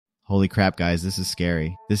Holy crap, guys, this is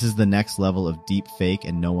scary. This is the next level of deep fake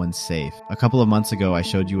and no one's safe. A couple of months ago, I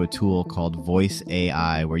showed you a tool called Voice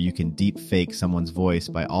AI where you can deep fake someone's voice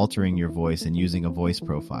by altering your voice and using a voice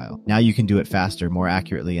profile. Now you can do it faster, more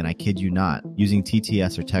accurately, and I kid you not, using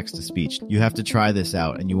TTS or text-to-speech. You have to try this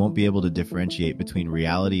out and you won't be able to differentiate between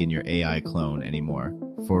reality and your AI clone anymore.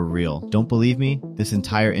 For real. Don't believe me? This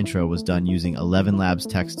entire intro was done using ElevenLabs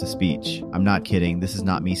text-to-speech. I'm not kidding, this is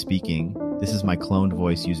not me speaking. This is my cloned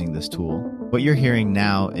voice using this tool. What you're hearing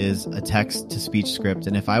now is a text-to-speech script,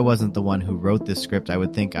 and if I wasn't the one who wrote this script, I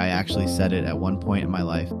would think I actually said it at one point in my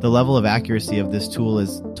life. The level of accuracy of this tool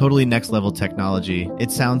is totally next-level technology.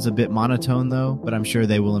 It sounds a bit monotone though, but I'm sure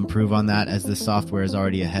they will improve on that as this software is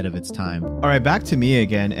already ahead of its time. All right, back to me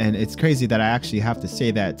again, and it's crazy that I actually have to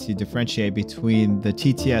say that to differentiate between the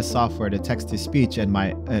TTS software, the text-to-speech, and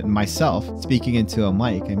myself speaking into a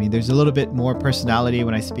mic. I mean, there's a little bit more personality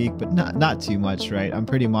when I speak, but not too much, right? I'm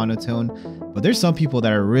pretty monotone. But there's some people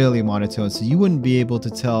that are really monotone, so you wouldn't be able to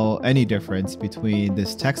tell any difference between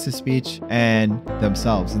this text-to-speech and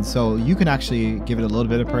themselves. And so you can actually give it a little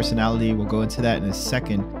bit of personality. We'll go into that in a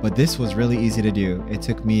second. But this was really easy to do. It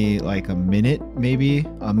took me like a minute, maybe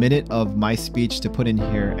a minute of my speech to put in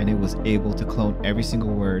here, and it was able to clone every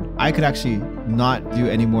single word. I could actually not do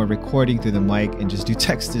any more recording through the mic and just do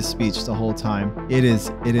text-to-speech the whole time. It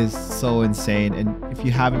is so insane. And if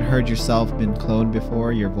you haven't heard yourself been cloned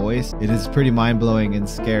before, your voice, it is pretty mind-blowing and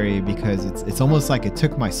scary because it's almost like it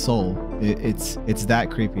took my soul. It's that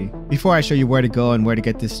creepy. Before I show you where to go and where to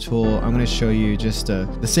get this tool, I'm going to show you just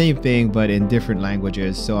the same thing but in different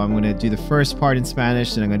languages. So I'm going to do the first part in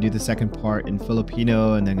Spanish, then I'm going to do the second part in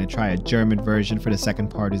Filipino, and then I'm going to try a German version for the second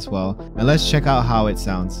part as well. And let's check out how it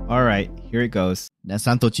sounds. All right, here it goes.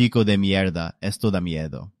 Santo chico de mierda, esto da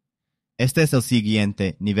miedo. Este es el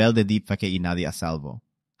siguiente nivel de deepfake y nadie a salvo.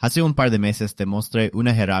 Hace un par de meses te mostré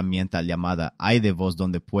una herramienta llamada AI de voz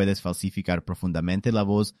donde puedes falsificar profundamente la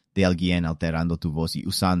voz de alguien alterando tu voz y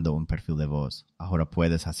usando un perfil de voz. Ahora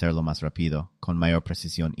puedes hacerlo más rápido, con mayor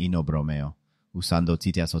precisión y no bromeo. Usando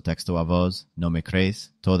TTS o texto a voz, ¿no me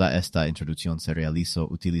crees? Toda esta introducción se realizó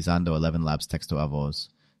utilizando ElevenLabs texto a voz.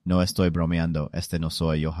 No estoy bromeando, no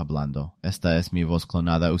soy yo hablando. Esta es mi voz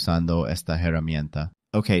clonada usando esta herramienta.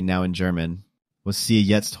 Okay, now in German. Was Sie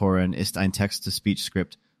jetzt hören ist ein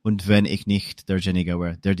Text-to-Speech-Script. Und wenn ich nicht derjenige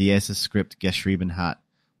wäre, der dieses Skript geschrieben hat,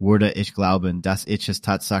 würde ich glauben, dass ich es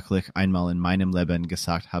tatsächlich einmal in meinem Leben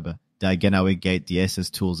gesagt habe. Die Genauigkeit dieses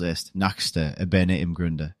Tools ist nächste Ebene im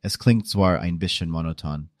Grunde. Es klingt zwar ein bisschen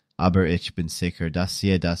monoton, aber ich bin sicher, dass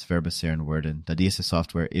Sie das verbessern werden, da diese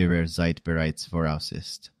Software Ihrer Zeit bereits voraus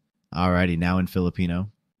ist. Alrighty, now in Filipino.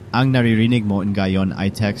 Ang naririnig mo ngayon ay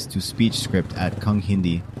text-to-speech script at kung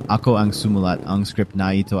hindi, ako ang sumulat ang script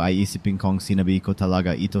na ito ay isipin kong sinabi ko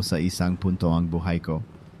talaga ito sa isang punto ang buhay ko.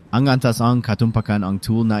 Ang antas ang katumpakan ang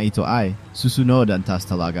tool na ito ay susunod antas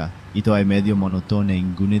talaga. Ito ay medyo monotone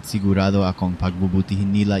ngunit sigurado akong pagbubutihin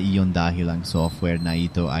nila iyon dahil ang software na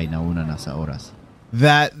ito ay nauna na sa oras.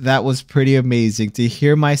 That was pretty amazing to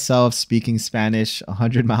hear myself speaking Spanish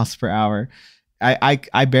 100 miles per hour.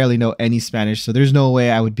 I barely know any Spanish, so there's no way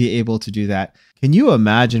I would be able to do that. Can you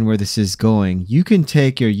imagine where this is going? You can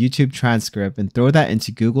take your YouTube transcript and throw that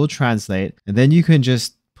into Google Translate, and then you can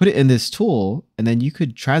just put it in this tool, and then you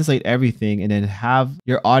could translate everything and then have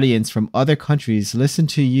your audience from other countries listen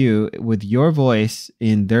to you with your voice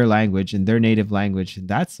in their language, in their native language. And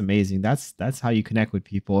that's amazing. That's how you connect with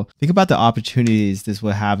people. Think about the opportunities this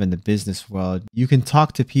will have in the business world. You can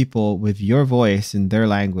talk to people with your voice in their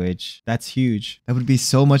language. That's huge. That would be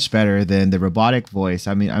so much better than the robotic voice.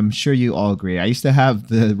 I mean, I'm sure you all agree. I used to have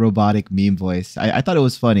the robotic meme voice. I thought it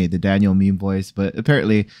was funny, the Daniel meme voice, but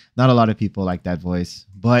apparently not a lot of people like that voice.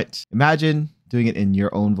 But imagine doing it in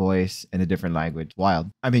your own voice in a different language.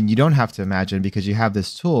 Wild. I mean, you don't have to imagine because you have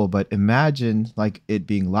this tool, but imagine like it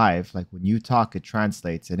being live. Like when you talk, it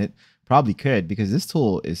translates, and it probably could because this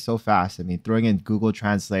tool is so fast. I mean, throwing in Google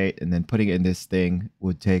Translate and then putting it in this thing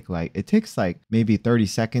would take it takes maybe 30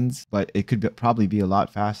 seconds, but it could probably be a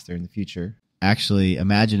lot faster in the future. Actually,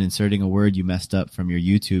 imagine inserting a word you messed up from your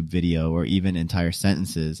YouTube video or even entire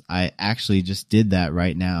sentences. I actually just did that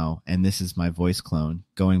right now, and this is my voice clone,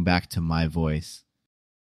 going back to my voice.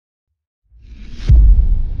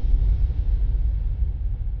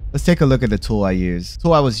 Let's take a look at the tool I use. The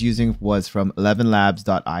tool I was using was from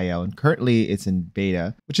ElevenLabs.io, and currently it's in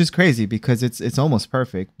beta, which is crazy because it's almost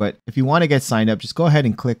perfect. But if you want to get signed up, just go ahead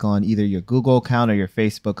and click on either your Google account or your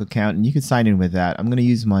Facebook account, and you can sign in with that. I'm going to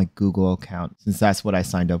use my Google account since that's what I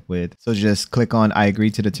signed up with. So just click on I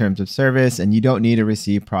agree to the terms of service, and you don't need to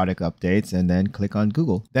receive product updates, and then click on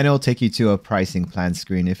Google. Then it'll take you to a pricing plan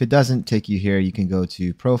screen. If it doesn't take you here, you can go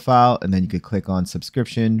to profile, and then you could click on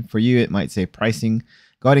subscription. For you, it might say pricing.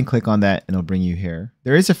 Go ahead and click on that and it'll bring you here.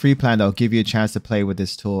 There is a free plan that'll give you a chance to play with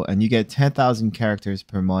this tool, and you get 10,000 characters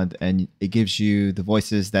per month, and it gives you the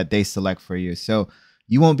voices that they select for you. So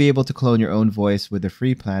you won't be able to clone your own voice with the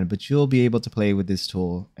free plan, but you'll be able to play with this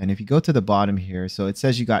tool. And if you go to the bottom here, so it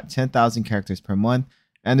says you got 10,000 characters per month,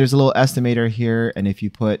 and there's a little estimator here. And if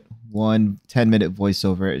you put one 10-minute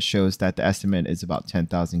voiceover, it shows that the estimate is about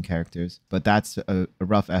 10,000 characters, but that's a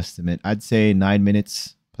rough estimate. I'd say 9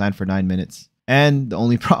 minutes, plan for 9 minutes. And the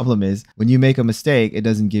only problem is when you make a mistake, it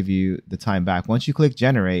doesn't give you the time back. Once you click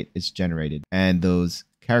generate, it's generated and those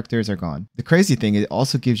characters are gone. The crazy thing, it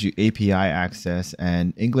also gives you API access,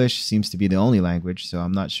 and English seems to be the only language, so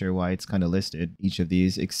I'm not sure why it's kind of listed, each of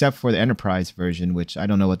these, except for the enterprise version, which I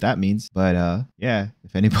don't know what that means. But yeah,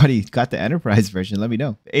 if anybody got the enterprise version, let me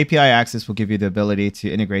know. The API access will give you the ability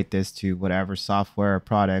to integrate this to whatever software,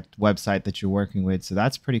 product, website that you're working with. So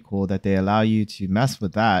that's pretty cool that they allow you to mess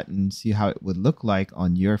with that and see how it would look like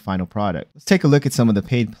on your final product. Let's take a look at some of the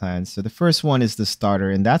paid plans. So the first one is the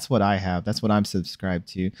starter, and that's what I have. That's what I'm subscribed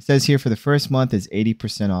to. It says here for the first month is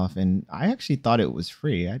 80% off, and I actually thought it was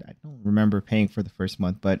free. I don't remember paying for the first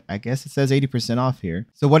month, but I guess it says 80% off here.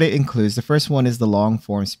 So what it includes, the first one is the long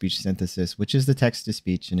form speech synthesis, which is the text to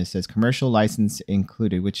speech, and it says commercial license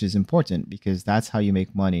included, which is important because that's how you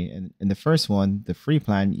make money. And in the first one, the free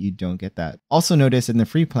plan, you don't get that. Also notice in the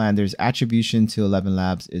free plan, there's attribution to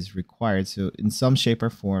ElevenLabs is required. So in some shape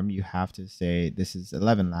or form, you have to say this is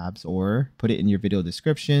ElevenLabs or put it in your video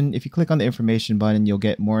description. If you click on the information button, you'll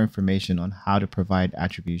get more information on how to provide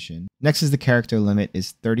attribution. Next is the character limit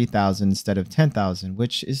is 30,000 instead of 10,000,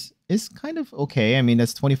 which is kind of okay. I mean,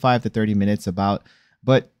 that's 25 to 30 minutes about,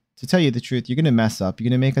 but to tell you the truth, you're going to mess up. You're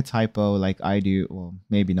going to make a typo like I do. Well,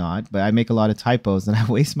 maybe not, but I make a lot of typos and I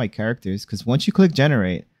waste my characters because once you click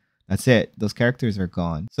generate, that's it. Those characters are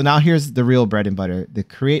gone. So now here's the real bread and butter. The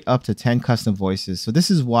create up to 10 custom voices. So this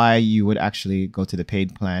is why you would actually go to the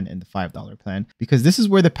paid plan and the $5 plan, because this is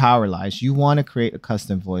where the power lies. You want to create a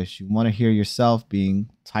custom voice. You want to hear yourself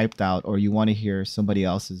being typed out, or you want to hear somebody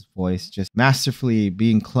else's voice just masterfully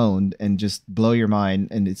being cloned and just blow your mind.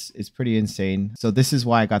 And it's pretty insane. So this is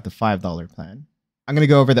why I got the $5 plan. I'm going to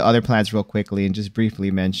go over the other plans real quickly and just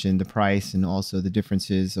briefly mention the price and also the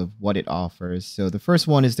differences of what it offers. So the first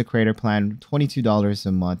one is the creator plan, $22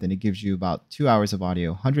 a month, and it gives you about 2 hours of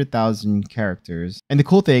audio, 100,000 characters. And the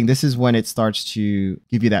cool thing, this is when it starts to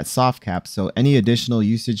give you that soft cap. So any additional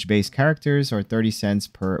usage-based characters are 30 cents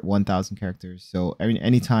per 1,000 characters. So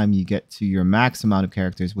anytime you get to your max amount of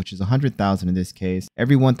characters, which is 100,000 in this case,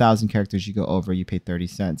 every 1,000 characters you go over, you pay 30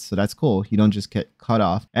 cents. So that's cool. You don't just get cut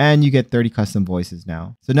off, and you get 30 custom voices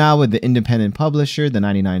now. So now with the independent publisher, the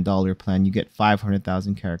 $99 plan, you get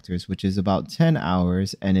 500,000 characters, which is about 10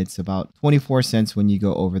 hours, and it's about 24 cents when you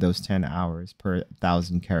go over those 10 hours per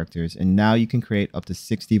 1,000 characters. And now you can create up to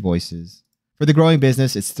 60 voices. For the growing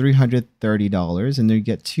business, it's $330, and you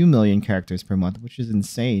get 2 million characters per month, which is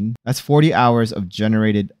insane. That's 40 hours of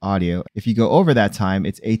generated audio. If you go over that time,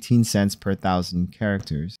 it's 18 cents per 1,000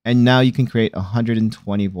 characters. And now you can create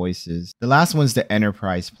 120 voices. The last one's the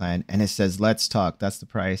enterprise plan, and it says, let's talk. That's the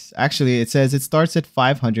price. Actually, it says it starts at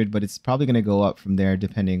 500, but it's probably going to go up from there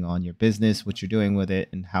depending on your business, what you're doing with it,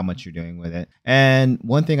 and how much you're doing with it. And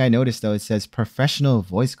one thing I noticed, though, it says professional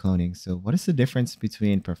voice cloning. So what is the difference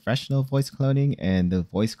between professional voice cloning and the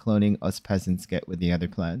voice cloning us peasants get with the other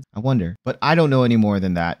plans? I wonder, but I don't know any more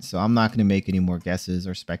than that, so I'm not going to make any more guesses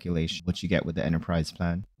or speculation what you get with the enterprise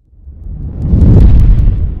plan.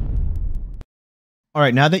 All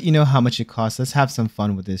right, now that you know how much it costs, let's have some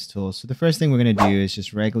fun with this tool. So the first thing we're going to do is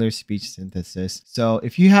just regular speech synthesis. So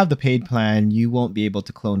if you have the paid plan, you won't be able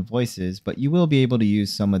to clone voices, but you will be able to use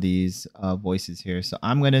some of these voices here. So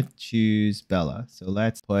I'm going to choose Bella. So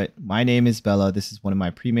let's put, my name is Bella. This is one of my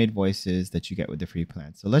pre-made voices that you get with the free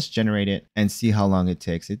plan. So let's generate it and see how long it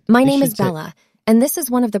takes. My name is Bella, and this is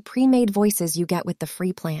one of the pre-made voices you get with the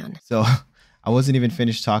free plan. So I wasn't even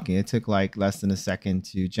finished talking. It took like less than a second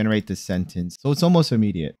to generate this sentence. So it's almost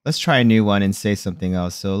immediate. Let's try a new one and say something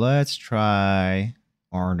else. So let's try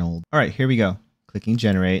Arnold. All right, here we go. clicking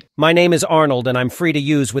generate. My name is Arnold, and I'm free to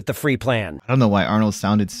use with the free plan. I don't know why Arnold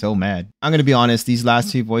sounded so mad. I'm going to be honest, these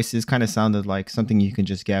last two voices kind of sounded like something you can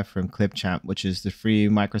just get from Clipchamp, which is the free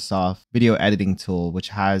Microsoft video editing tool, which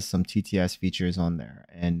has some TTS features on there.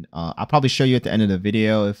 And I'll probably show you at the end of the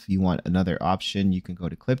video. If you want another option, you can go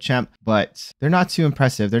to Clipchamp, but they're not too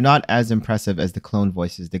impressive. They're not as impressive as the clone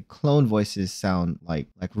voices. The clone voices sound like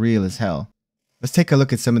real as hell. Let's take a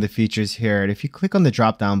look at some of the features here. And if you click on the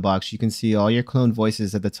drop-down box, you can see all your clone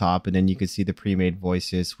voices at the top, and then you can see the pre-made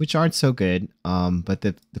voices, which aren't so good. But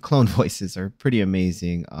the clone voices are pretty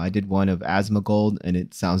amazing. I did one of Asmongold, and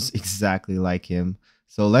it sounds exactly like him.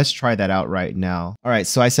 So let's try that out right now. All right,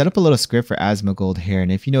 so I set up a little script for Asmongold here.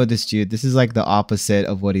 And if you know this dude, this is like the opposite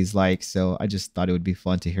of what he's like. So I just thought it would be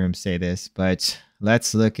fun to hear him say this. But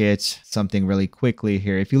let's look at something really quickly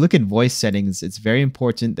here. If you look at voice settings, it's very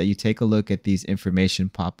important that you take a look at these information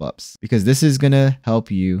pop-ups, because this is going to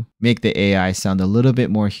help you make the AI sound a little bit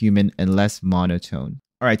more human and less monotone.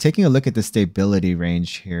 All right, taking a look at the stability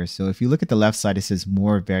range here. So if you look at the left side, it says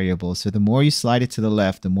more variable. So the more you slide it to the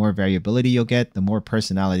left, the more variability you'll get, the more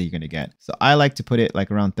personality you're going to get. So I like to put it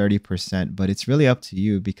like around 30%, but it's really up to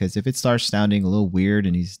you, because if it starts sounding a little weird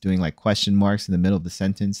and he's doing like question marks in the middle of the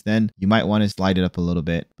sentence, then you might want to slide it up a little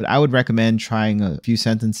bit. But I would recommend trying a few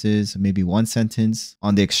sentences, maybe one sentence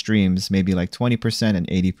on the extremes, maybe like 20% and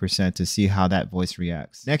 80% to see how that voice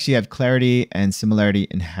reacts. Next, you have clarity and similarity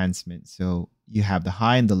enhancement. So you have the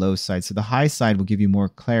high and the low side. So the high side will give you more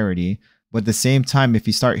clarity, but at the same time, if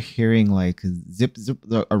you start hearing like zip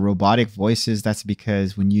or robotic voices, that's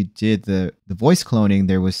because when you did the voice cloning,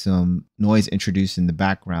 there was some noise introduced in the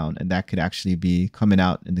background, and that could actually be coming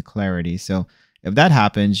out in the clarity. So if that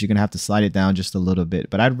happens, you're going to have to slide it down just a little bit.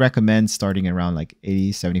 But I'd recommend starting around like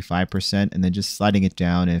 80, 75%, and then just sliding it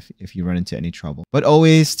down if you run into any trouble. But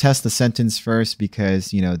always test the sentence first,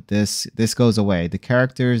 because, you know, this goes away. The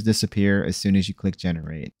characters disappear as soon as you click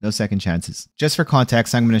generate. No second chances. Just for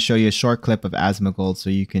context, I'm going to show you a short clip of Asmongold so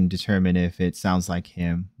you can determine if it sounds like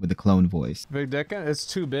him with the clone voice. Big dick? It's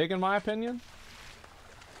too big in my opinion.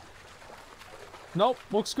 Nope,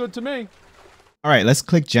 looks good to me. All right, let's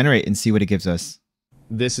click generate and see what it gives us.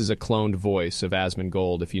 This is a cloned voice of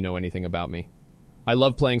Asmongold, if you know anything about me. I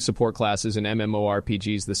love playing support classes in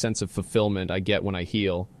MMORPGs, the sense of fulfillment I get when I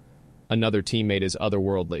heal. Another teammate is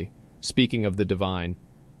otherworldly. Speaking of the divine,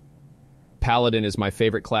 Paladin is my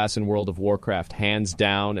favorite class in World of Warcraft, hands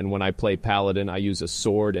down, and when I play Paladin, I use a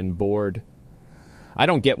sword and board. I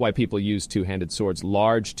don't get why people use two-handed swords.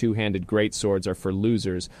 Large, two-handed greatswords are for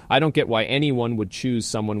losers. I don't get why anyone would choose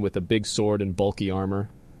someone with a big sword and bulky armor.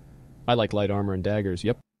 I like light armor and daggers,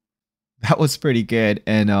 yep. That was pretty good.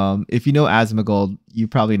 And if you know Asmongold, you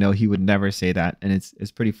probably know he would never say that. And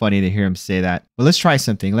it's pretty funny to hear him say that. But let's try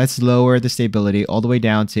something. Let's lower the stability all the way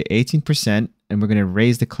down to 18%. And we're going to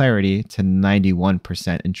raise the clarity to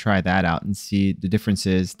 91% and try that out and see the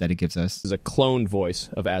differences that it gives us. This is a cloned voice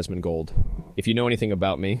of Asmongold. If you know anything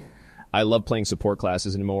about me, I love playing support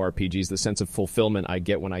classes in MMORPGs. The sense of fulfillment I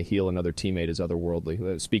get when I heal another teammate is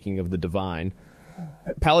otherworldly. Speaking of the divine,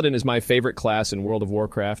 Paladin is my favorite class in World of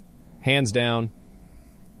Warcraft, hands down.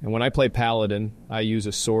 And when I play Paladin, I use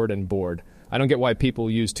a sword and board. I don't get why people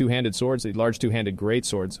use two-handed swords. The large two-handed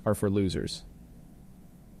greatswords are for losers.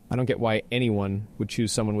 I don't get why anyone would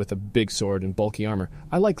choose someone with a big sword and bulky armor.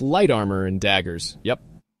 I like light armor and daggers. Yep.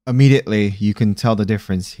 Immediately, you can tell the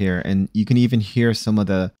difference here. And you can even hear some of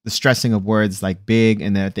the stressing of words like big.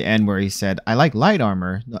 And then at the end where he said, I like light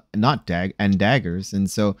armor, not daggers.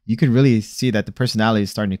 And so you can really see that the personality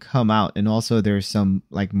is starting to come out. And also there's some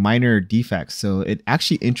like minor defects. So it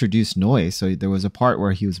actually introduced noise. So there was a part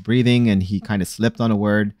where he was breathing and he kind of slipped on a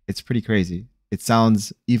word. It's pretty crazy. It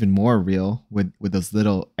sounds even more real with those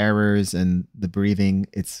little errors and the breathing.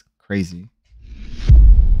 It's crazy.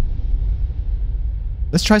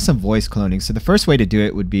 Let's try some voice cloning. So the first way to do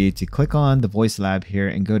it would be to click on the voice lab here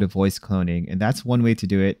and go to voice cloning. And that's one way to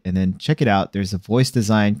do it. And then check it out. There's a voice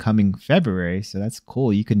design coming February. So that's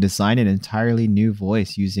cool. You can design an entirely new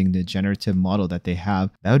voice using the generative model that they have.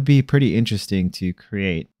 That would be pretty interesting to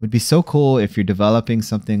create. It would be so cool if you're developing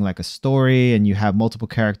something like a story and you have multiple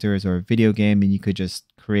characters, or a video game, and you could just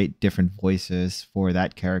create different voices for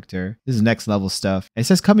that character. This is next level stuff. It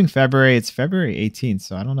says coming February. It's February 18th.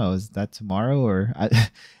 So I don't know. Is that tomorrow or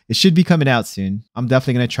it should be coming out soon. I'm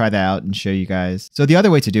definitely going to try that out and show you guys. So the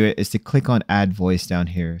other way to do it is to click on add voice down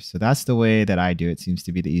here. So that's the way that I do it. Seems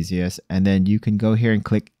to be the easiest. And then you can go here and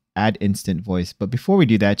click add instant voice. But before we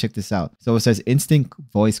do that, check this out. So it says instant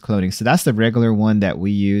voice cloning. So that's the regular one that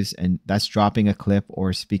we use, and that's dropping a clip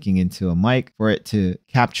or speaking into a mic for it to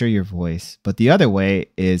capture your voice. But the other way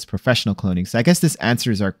is professional cloning. So I guess this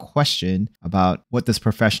answers our question about what does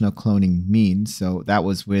professional cloning mean. So that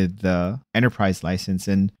was with the enterprise license,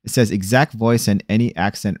 and it says exact voice and any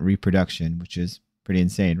accent reproduction, which is pretty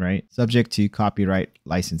insane, right? Subject to copyright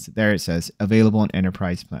license. There it says available on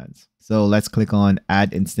enterprise plans. So let's click on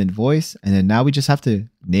add instant voice. And then now we just have to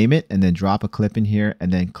name it and then drop a clip in here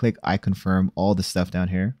and then click I confirm all the stuff down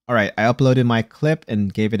here. All right, I uploaded my clip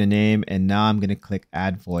and gave it a name. And now I'm going to click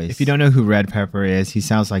add voice. If you don't know who Red Pepper is, he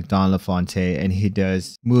sounds like Don LaFontaine and he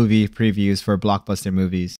does movie previews for blockbuster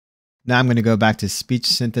movies. Now I'm going to go back to speech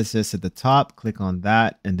synthesis at the top, click on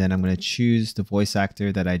that, and then I'm going to choose the voice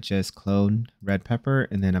actor that I just cloned, Red Pepper,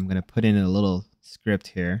 and then I'm going to put in a little script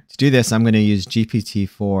here. To do this, I'm going to use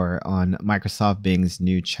GPT-4 on Microsoft Bing's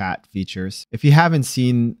new chat features. If you haven't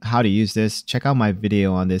seen how to use this, check out my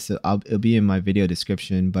video on this. It'll be in my video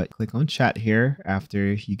description, but click on chat here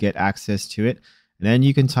after you get access to it. And then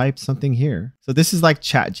you can type something here. So this is like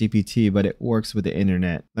ChatGPT, but it works with the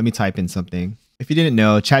internet. Let me type in something. If you didn't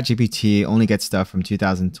know, ChatGPT only gets stuff from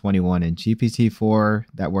 2021, and GPT-4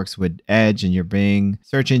 that works with Edge and your Bing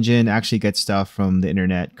search engine actually gets stuff from the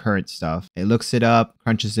internet, current stuff. It looks it up,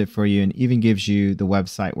 crunches it for you, and even gives you the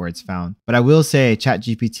website where it's found. But I will say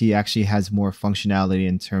ChatGPT actually has more functionality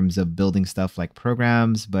in terms of building stuff like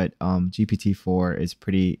programs, but GPT-4 is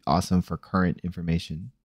pretty awesome for current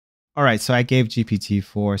information. All right, so I gave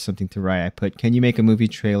GPT-4 something to write. I put, can you make a movie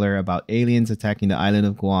trailer about aliens attacking the island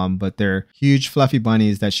of Guam, but they're huge fluffy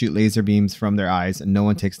bunnies that shoot laser beams from their eyes and no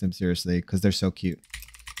one takes them seriously because they're so cute.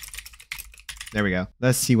 There we go.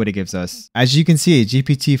 Let's see what it gives us. As you can see,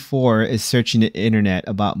 GPT-4 is searching the internet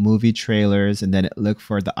about movie trailers, and then it looked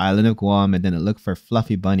for the island of Guam, and then it looked for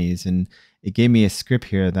fluffy bunnies, and it gave me a script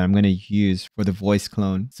here that I'm going to use for the voice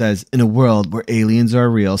clone. It says, in a world where aliens are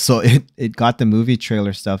real. So it got the movie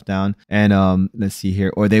trailer stuff down. And let's see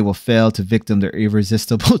here. Or they will fail to victim their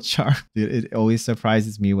irresistible charm. It always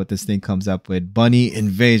surprises me what this thing comes up with. Bunny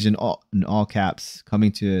invasion, in all caps,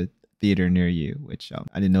 coming to a theater near you, which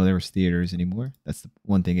I didn't know there was theaters anymore. That's the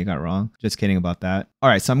one thing it got wrong. Just kidding about that. All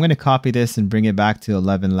right, so I'm going to copy this and bring it back to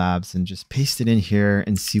ElevenLabs and just paste it in here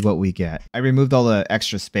and see what we get. I removed all the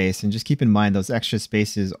extra space, and just keep in mind those extra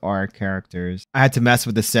spaces are characters. I had to mess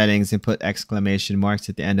with the settings and put exclamation marks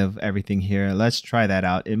at the end of everything here. Let's try that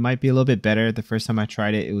out. It might be a little bit better. The first time I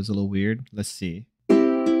tried it, it was a little weird. Let's see.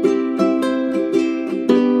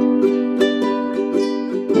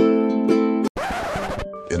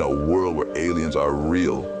 In a world where aliens are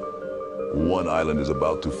real, one island is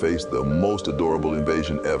about to face the most adorable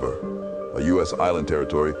invasion ever. A U.S. island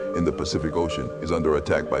territory in the Pacific Ocean is under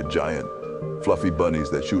attack by giant, fluffy bunnies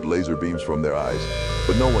that shoot laser beams from their eyes.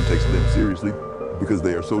 But no one takes them seriously because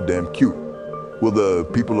they are so damn cute. Will the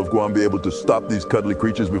people of Guam be able to stop these cuddly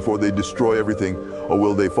creatures before they destroy everything, or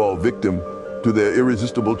will they fall victim to their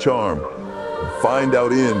irresistible charm? Find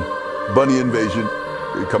out in Bunny Invasion,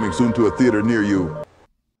 coming soon to a theater near you.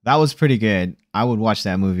 That was pretty good. I would watch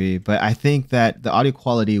that movie, but I think that the audio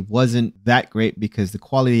quality wasn't that great because the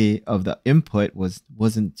quality of the input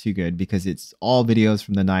wasn't too good because it's all videos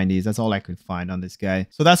from the 90s. That's all I could find on this guy.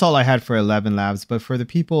 So that's all I had for ElevenLabs. But for the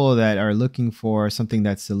people that are looking for something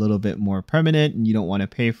that's a little bit more permanent and you don't want to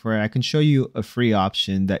pay for it, I can show you a free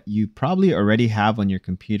option that you probably already have on your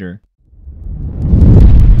computer.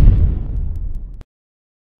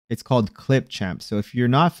 It's called Clipchamp. So if you're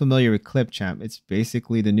not familiar with Clipchamp, it's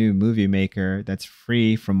basically the new movie maker that's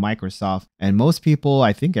free from Microsoft. And most people,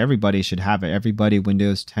 I think everybody should have it. Everybody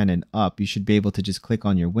Windows 10 and up, you should be able to just click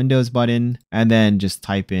on your Windows button and then just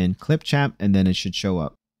type in Clipchamp and then it should show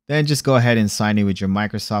up. Then just go ahead and sign in with your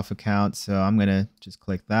Microsoft account. So I'm going to just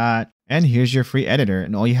click that. And here's your free editor.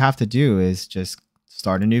 And all you have to do is just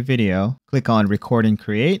start a new video, click on record and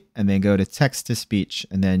create, and then go to text to speech.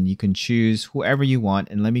 And then you can choose whoever you want.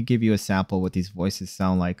 And let me give you a sample what these voices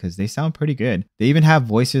sound like because they sound pretty good. They even have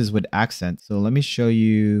voices with accents. So let me show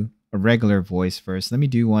you a regular voice first. Let me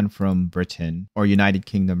do one from Britain or United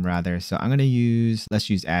Kingdom rather. So I'm going to let's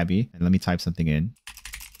use Abby and let me type something in.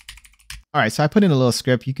 All right, so I put in a little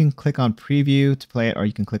script. You can click on preview to play it, or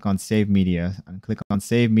you can click on save media and click on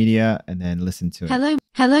save media and then listen to it.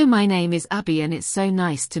 Hello, my name is Abby and it's so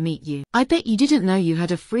nice to meet you. I bet you didn't know you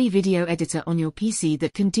had a free video editor on your PC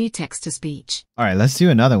that can do text to speech. All right, let's do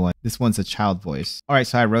another one. This one's a child voice. All right,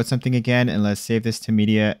 so I wrote something again and let's save this to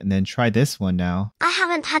media and then try this one now. I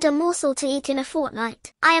haven't had a morsel to eat in a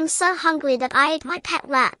fortnight. I am so hungry that I ate my pet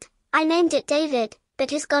rat. I named it David but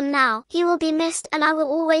he's gone now. He will be missed and I will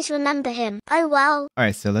always remember him. Oh well. All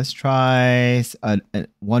right, so let's try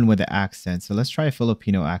one with an accent. So let's try a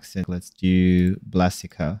Filipino accent. Let's do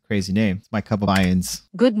Blasica. Crazy name. It's my cup of irons.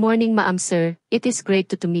 Good morning, ma'am, sir. It is great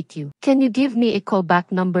to meet you. Can you give me a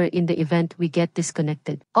callback number in the event we get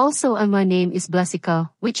disconnected? Also, my name is Blasica,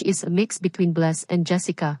 which is a mix between Bless and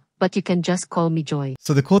Jessica, but you can just call me Joy.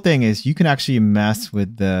 So the cool thing is you can actually mess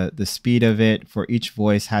with the speed of it. For each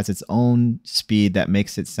voice has its own speed that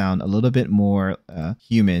makes it sound a little bit more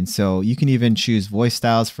human. So you can even choose voice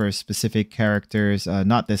styles for specific characters.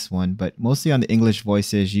 Not this one, but mostly on the English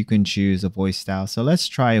voices, you can choose a voice style. So let's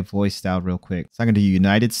try a voice style real quick. So I'm going to do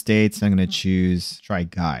United States. I'm going to try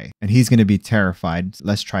Guy. And he's going to be terrified.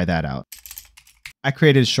 Let's try that out. I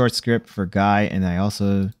created a short script for Guy and I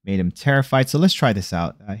also made him terrified. So let's try this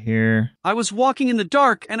out here. I was walking in the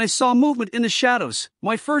dark and I saw movement in the shadows.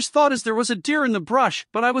 My first thought is there was a deer in the brush,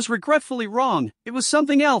 but I was regretfully wrong. It was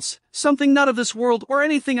something else, something not of this world or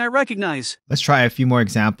anything I recognize. Let's try a few more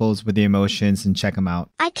examples with the emotions and check them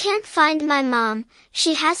out. I can't find my mom.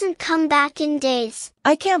 She hasn't come back in days.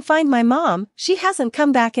 I can't find my mom. She hasn't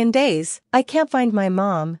come back in days. I can't find my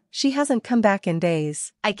mom. She hasn't come back in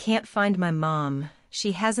days. I can't find my mom.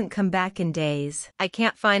 She hasn't come back in days. I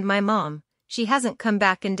can't find my mom. She hasn't come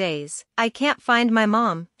back in days. I can't find my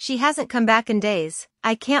mom. She hasn't come back in days.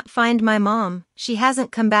 I can't find my mom. She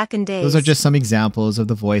hasn't come back in days. Those are just some examples of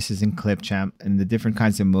the voices in Clipchamp and the different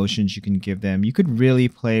kinds of emotions you can give them. You could really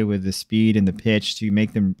play with the speed and the pitch to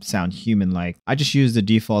make them sound human-like. I just used the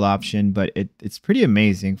default option, but it's pretty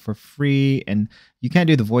amazing for free. And you can't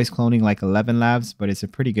do the voice cloning like ElevenLabs, but it's a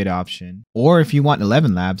pretty good option. Or if you want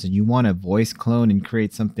ElevenLabs and you want to voice clone and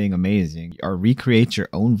create something amazing or recreate your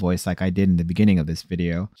own voice like I did in the beginning of this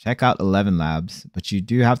video, check out ElevenLabs, but you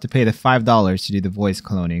do have to pay the $5 to do the voice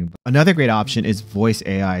cloning. Another great option is voice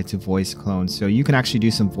AI to voice clone. So you can actually do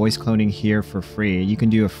some voice cloning here for free. You can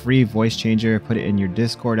do a free voice changer, put it in your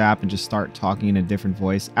Discord app and just start talking in a different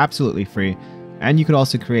voice. Absolutely free. And you could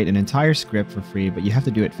also create an entire script for free, but you have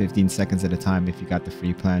to do it 15 seconds at a time if you got the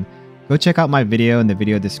free plan. Go check out my video in the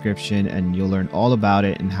video description and you'll learn all about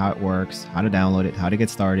it and how it works, how to download it, how to get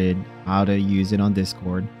started, how to use it on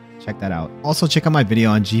Discord. Check that out. Also check out my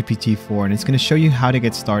video on GPT-4 and it's going to show you how to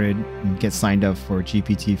get started and get signed up for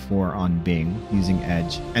GPT-4 on Bing using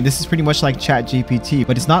Edge. And this is pretty much like ChatGPT,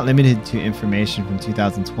 but it's not limited to information from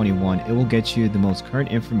 2021. It will get you the most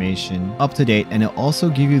current information up to date and it'll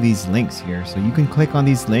also give you these links here. So you can click on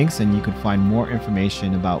these links and you can find more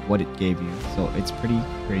information about what it gave you. So it's pretty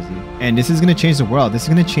crazy. And this is going to change the world. This is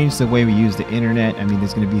going to change the way we use the internet. I mean,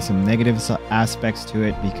 there's going to be some negative aspects to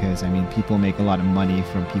it because, I mean, people make a lot of money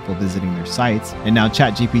from people visiting their sites. And now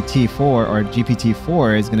ChatGPT-4 or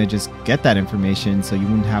GPT-4 is going to just get that information so you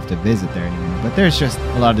wouldn't have to visit there anymore. But there's just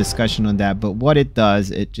a lot of discussion on that. But what it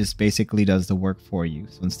does, it just basically does the work for you.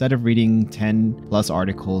 So instead of reading 10 plus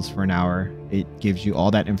articles for an hour, it gives you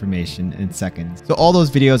all that information in seconds. So all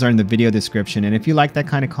those videos are in the video description. And if you like that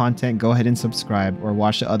kind of content, go ahead and subscribe or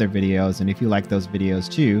watch the other videos. And if you like those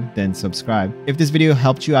videos too, then subscribe. If this video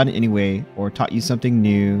helped you out in any way or taught you something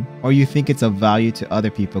new, or you think it's of value to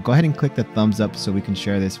other people, go ahead and click the thumbs up so we can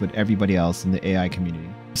share this with everybody else in the AI community.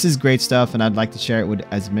 This is great stuff and I'd like to share it with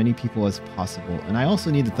as many people as possible. And I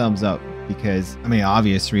also need the thumbs up because, I mean,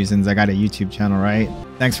 obvious reasons, I got a YouTube channel, right?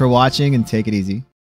 Thanks for watching and take it easy.